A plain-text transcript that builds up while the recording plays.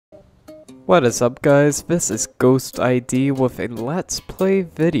What is up, guys? This is GhostID with a Let's Play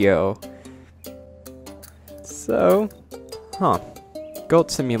video. So,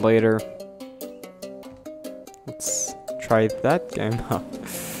 Goat Simulator. Let's try that game.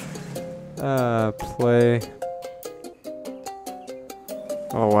 Play.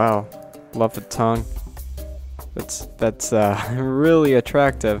 Oh wow, love the tongue. That's really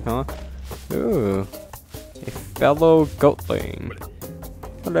attractive, huh? Ooh, a fellow goatling.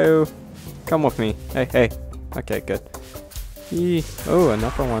 Hello. Come with me. Hey. Okay, good. Oh,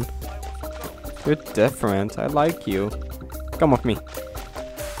 another one. You're different. I like you. Come with me.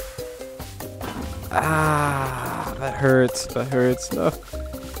 Ah, that hurts. No.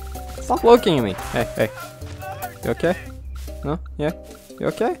 Stop looking at me. Hey. You okay? No? Yeah? You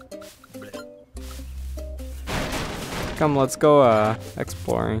okay? Come, let's go,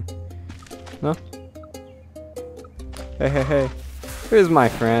 exploring. No? Hey. Here's my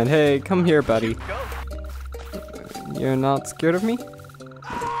friend. Hey, come here, buddy. You're not scared of me?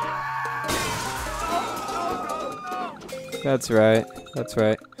 That's right.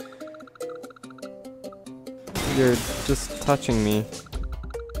 You're just touching me.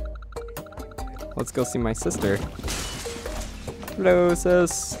 Let's go see my sister. Hello,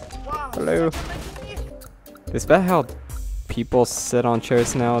 sis. Hello. Is that how people sit on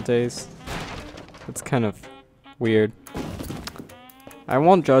chairs nowadays? It's kind of weird. I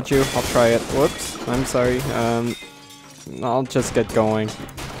won't judge you, I'll try it. Whoops, I'm sorry. I'll just get going.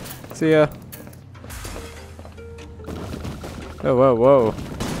 See ya. Oh, whoa.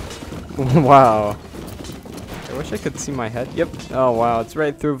 Wow. I wish I could see my head. Yep. Oh, wow, it's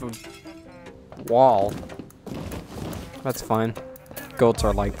right through the wall. That's fine. Goats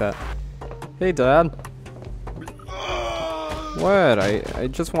are like that. Hey, Dad. What? I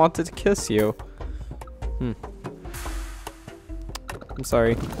just wanted to kiss you. I'm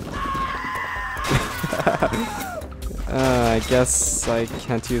sorry. I guess I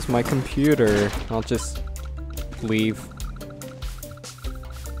can't use my computer. I'll just leave.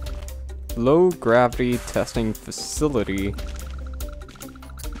 Low gravity testing facility.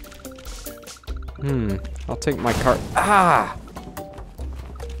 I'll take my car. Ah!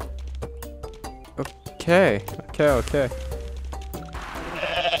 Okay.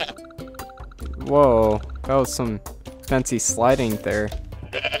 Whoa, that was some fancy sliding there.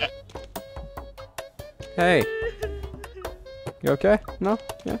 Hey. You okay? No?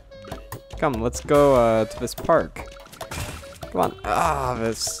 Yeah? Come, let's go to this park. Come on. Ah,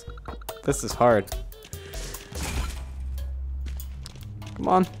 this is hard. Come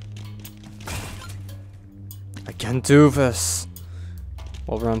on. I can do this.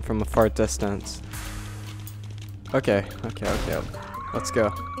 We'll run from a far distance. Okay. Let's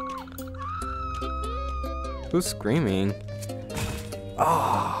go. Who's screaming?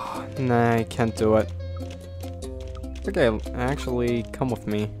 Oh, nah, I can't do it. Okay, actually, come with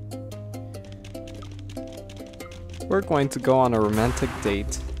me. We're going to go on a romantic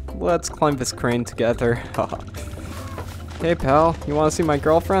date. Let's climb this crane together. Hey, pal, you want to see my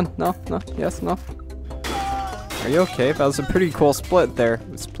girlfriend? No? Yes? No? Are you okay? That was a pretty cool split there.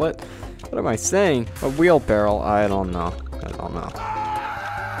 Split? What am I saying? A wheelbarrow? I don't know.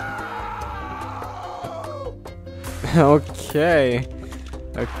 Okay,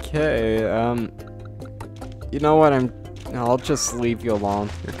 you know what, I'll just leave you alone.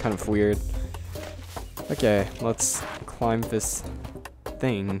 You're kind of weird. Okay, let's climb this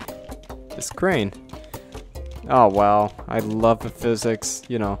thing. This crane. Oh, wow, I love the physics,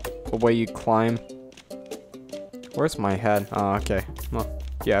 you know, the way you climb. Where's my head? Oh, okay. Well,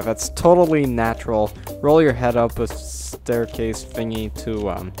 yeah, that's totally natural. Roll your head up a staircase thingy to,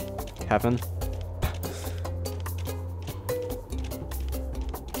 heaven.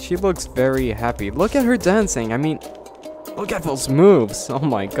 She looks very happy. Look at her dancing. I mean, look at those moves. Oh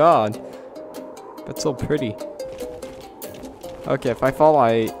my god. That's so pretty. Okay, if I fall,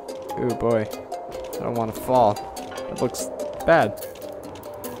 oh boy. I don't want to fall. That looks bad.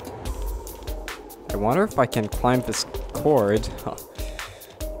 I wonder if I can climb this cord.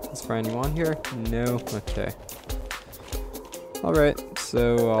 Is there anyone here? No? Okay. Alright,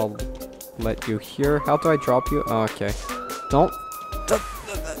 so I'll let you here. How do I drop you? Oh, okay. Don't.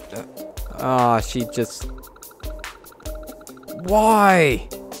 Ah, she just... Why?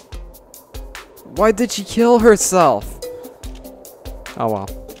 Why did she kill herself? Oh well.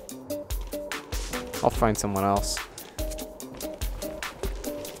 I'll find someone else.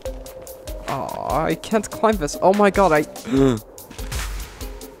 Oh, I can't climb this. Oh my god,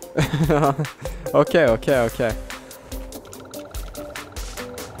 Okay.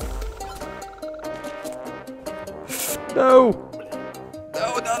 No!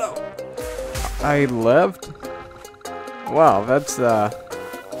 I lived? Wow, that's,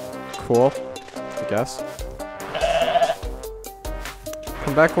 cool, I guess.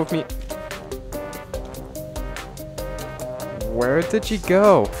 Come back with me. Where did you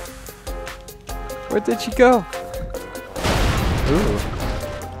go? Where did you go? Ooh.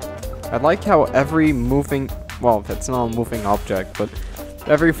 I like how every moving, well, it's not a moving object, but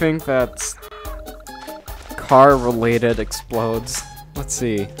everything that's car related explodes. Let's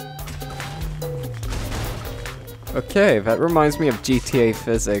see. Okay, that reminds me of GTA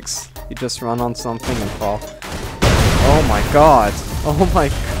physics. You just run on something and fall. Oh my god. Oh my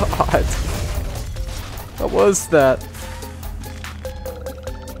god. What was that?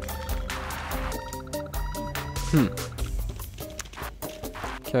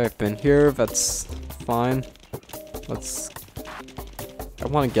 Okay, I've been here. That's fine. Let's... I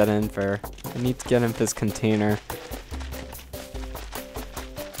want to get in there. I need to get in this container.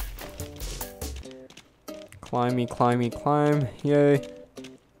 Climby, climby, climb. Yay.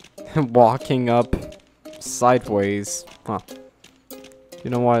 Walking up sideways. Huh.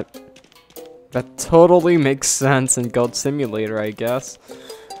 You know what? That totally makes sense in Goat Simulator, I guess.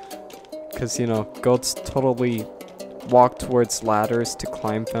 Because, you know, goats totally walk towards ladders to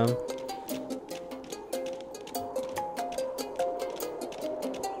climb them.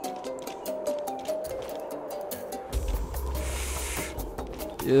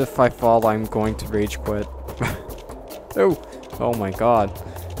 If I fall, I'm going to rage quit. Oh! Oh my god.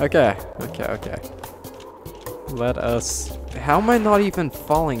 Okay, okay, okay. Let us... How am I not even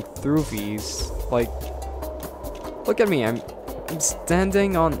falling through these? Like... Look at me, I'm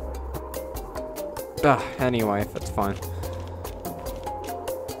standing on... Anyway, that's fine.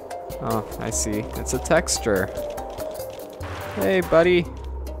 Oh, I see. It's a texture. Hey, buddy.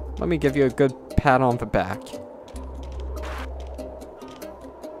 Let me give you a good pat on the back.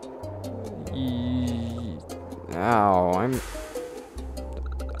 Ow,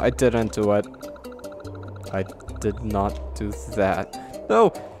 I didn't do it. I did not do that.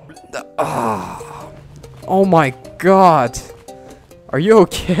 No! Oh my god! Are you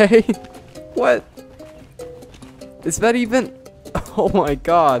okay? What? Is that even... Oh my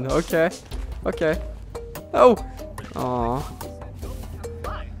god, okay. Okay. Oh! Aw.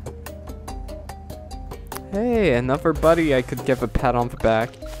 Hey, another buddy I could give a pat on the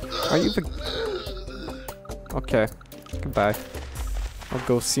back. Are you the... Okay, goodbye. I'll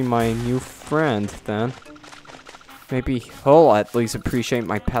go see my new friend then. Maybe he'll at least appreciate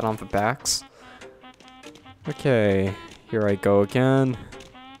my pat on the backs. Okay, here I go again.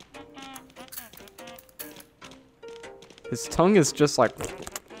 His tongue is just like...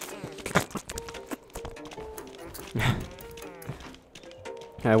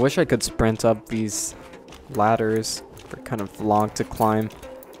 I wish I could sprint up these ladders. They're kind of long to climb.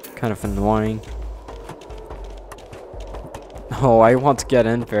 Kind of annoying. Oh, I want to get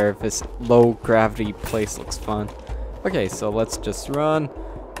in there. This low gravity place looks fun. Okay, so let's just run.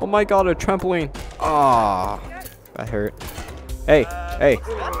 Oh my god, a trampoline. Ah, that hurt. Hey, hey.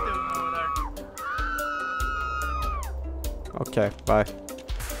 Okay, bye.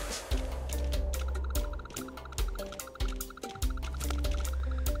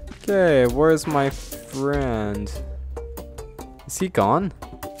 Okay, where's my friend? Is he gone?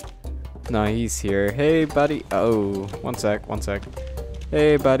 No, he's here. Hey, buddy. Oh, one sec, one sec.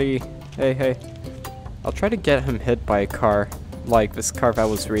 Hey, buddy. Hey, hey. I'll try to get him hit by a car, like this car that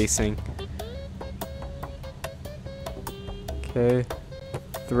was racing. Okay.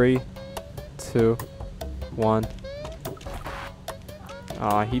 3, 2, 1.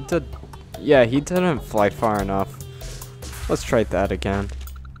 Aw, he did... Yeah, he didn't fly far enough. Let's try that again.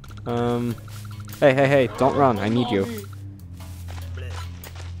 Hey, hey, hey, don't run. I need you.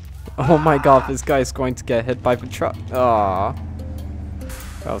 Oh my god, this guy's going to get hit by the truck. Aw.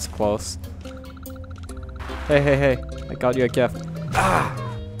 That was close. Hey, hey, hey. I got you a gift. Ah!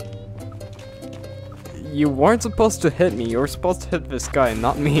 You weren't supposed to hit me. You were supposed to hit this guy,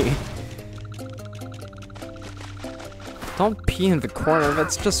 not me. Don't pee in the corner.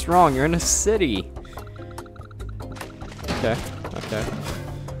 That's just wrong. You're in a city. Okay, okay.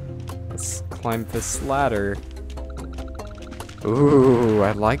 Let's climb this ladder. Ooh,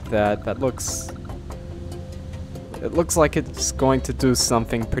 I like that. That looks... It looks like it's going to do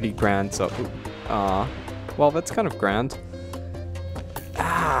something pretty grand, so... well, that's kind of grand.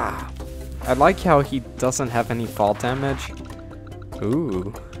 Ah! I like how he doesn't have any fall damage.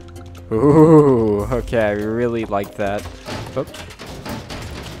 Ooh. Ooh, okay, I really like that. Oh.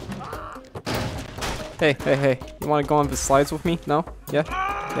 Hey, hey, hey. You want to go on the slides with me? No? Yeah?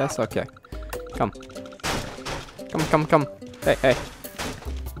 Yes? Okay. Come. Come, come, come. Hey, hey.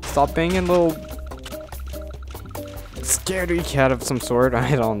 Stop being a little scaredy cat of some sort.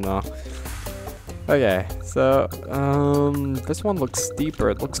 I don't know. Okay, so this one looks steeper.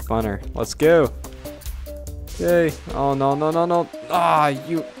 It looks funner. Let's go. Yay! Oh no no no no! Ah,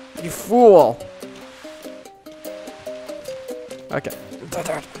 you fool! Okay.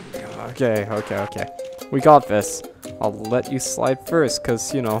 Okay. We got this. I'll let you slide first,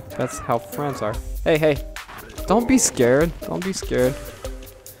 cause you know that's how friends are. Hey! Don't be scared. Don't be scared.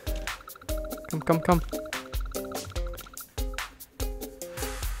 Come.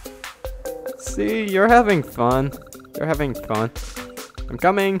 See, you're having fun. You're having fun. I'm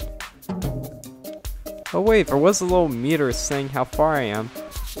coming. Oh wait, there was a little meter saying how far I am.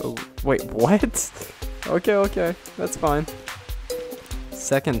 Oh, wait, what? Okay, that's fine.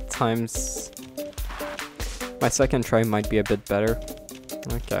 My second try might be a bit better.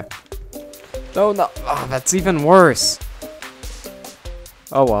 Okay. No. Oh, that's even worse.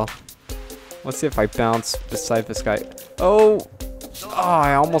 Oh well. Let's see if I bounce beside this guy. Oh,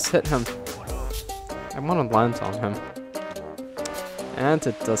 I almost hit him. I want to land on him. And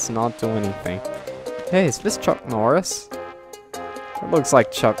it does not do anything. Hey, is this Chuck Norris? It looks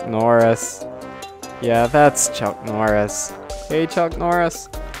like Chuck Norris. Yeah, that's Chuck Norris. Hey, Chuck Norris.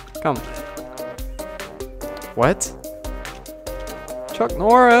 Come. What? Chuck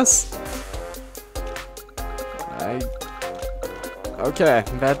Norris? Okay,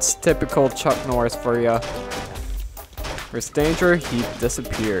 that's typical Chuck Norris for ya. There's danger, he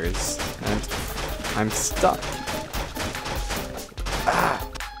disappears. And I'm stuck. Ah.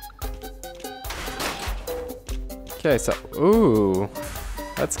 Okay, so, ooh,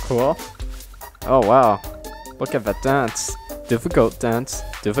 that's cool. Oh wow, look at that dance. Difficult dance.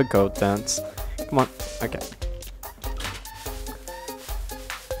 Come on, okay.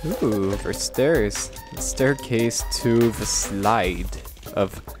 Ooh, there's stairs. The staircase to the slide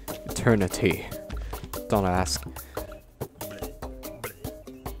of eternity. Don't ask.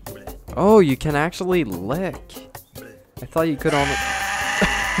 Oh, you can actually lick. I thought you could only...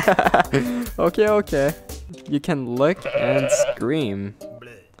 Okay. You can lick and scream.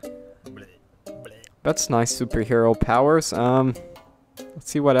 That's nice superhero powers. Let's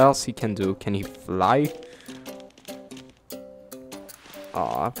see what else he can do. Can he fly?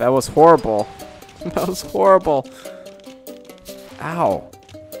 Aw, that was horrible. That was horrible. Ow.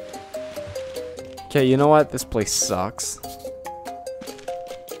 Okay, you know what? This place sucks.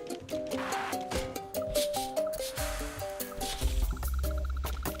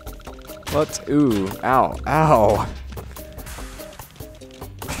 What? Ooh, ow.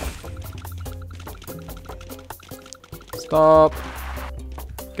 Stop.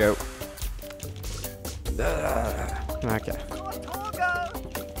 Go. Okay.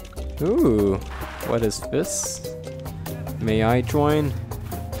 Ooh, what is this? May I join?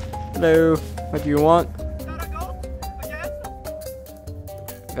 Hello, what do you want?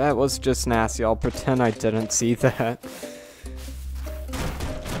 That was just nasty. I'll pretend I didn't see that.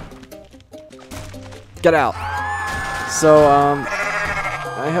 Get out. So,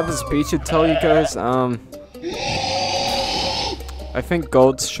 I have a speech to tell you guys. I think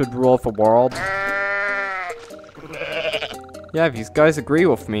goats should rule the world. Yeah, these guys agree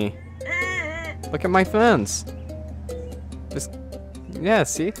with me. Look at my fans. Yeah,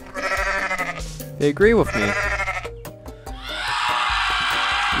 see? They agree with me.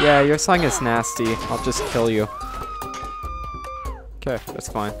 Yeah, your song is nasty. I'll just kill you. Okay, that's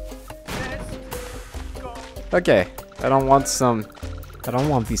fine. Okay, I don't want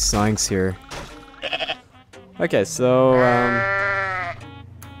these songs here. Okay, so,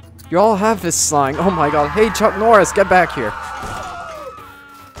 you all have this song. Oh my god. Hey, Chuck Norris, get back here.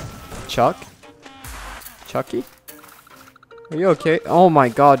 Chuck? Chucky? Are you okay? Oh my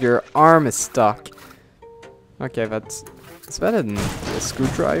god, your arm is stuck. Okay, is that a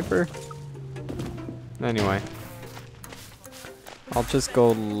screwdriver? Anyway. I'll just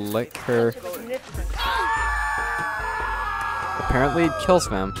go lick her. Apparently it kills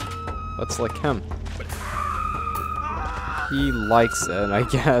them. Let's lick him. He likes it, I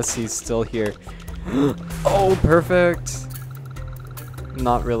guess. He's still here. Oh, perfect.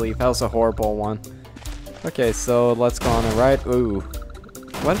 Not really. That was a horrible one. Okay, so let's go on a ride. Ooh.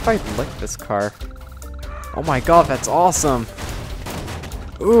 What if I lick this car? Oh my god, that's awesome.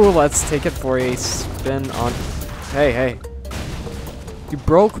 Ooh, let's take it for a spin on... Hey. You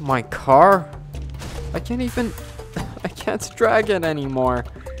broke my car? I can't even... I can't drag it anymore.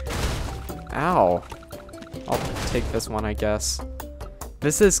 Ow. I'll take this one, I guess.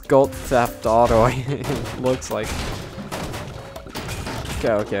 This is Gold Theft Auto, it looks like.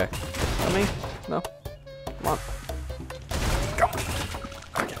 Okay. Coming? No? Come on. Go.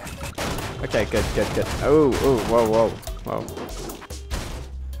 Okay, good. Oh, whoa. Whoa.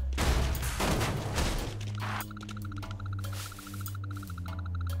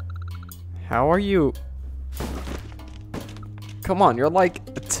 How are you? Come on, you're like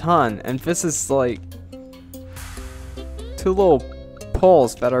a ton, and this is like 2 little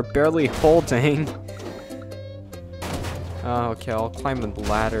poles that are barely holding. Okay, I'll climb the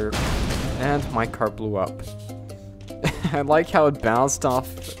ladder, and my car blew up. I like how it bounced off.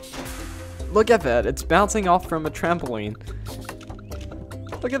 Look at that, it's bouncing off from a trampoline.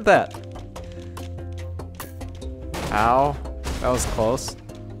 Look at that. Ow, that was close.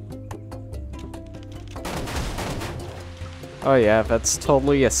 Oh yeah, that's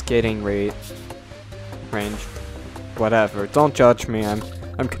totally a skating range. Whatever, don't judge me, I'm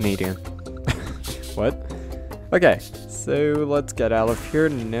Canadian. What? Okay, so let's get out of here.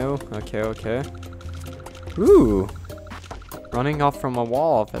 No, okay. Ooh, running off from a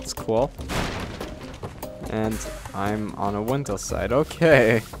wall, that's cool. And I'm on a window side,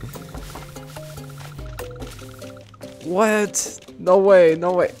 okay. What? No way.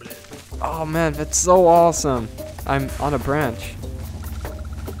 Oh man, that's so awesome. I'm on a branch.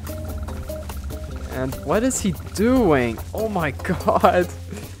 And what is he doing? Oh my god.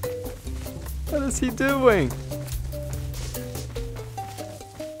 What is he doing?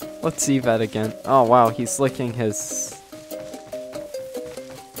 Let's see that again. Oh wow, he's licking his...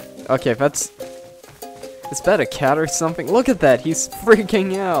 Okay, that's... Is that a cat or something? Look at that, he's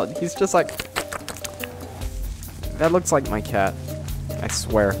freaking out. He's just like... That looks like my cat. I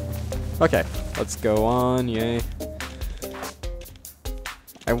swear. Okay, let's go on, yay.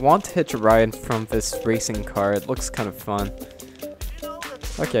 I want to hitch a ride from this racing car, it looks kind of fun.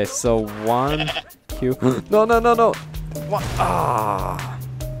 Okay, so 1, 2... No! What? Ah!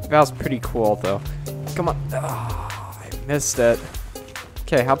 That was pretty cool, though. Come on. Ah, I missed it.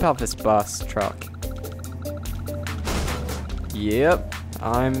 Okay, how about this bus truck? Yep,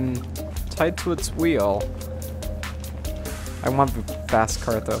 I'm tied to its wheel. I want the fast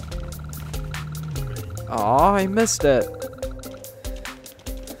car, though. Aw, I missed it.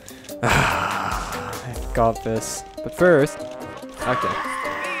 I've got this. But first... Okay.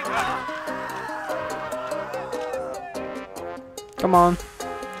 Come on.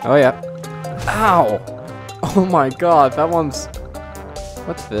 Oh, yeah. Ow! Oh my god, that one's...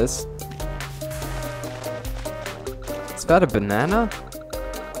 What's this? Is that a banana?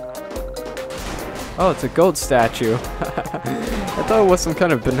 Oh, it's a goat statue. I thought it was some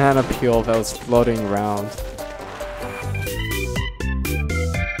kind of banana peel that was floating around.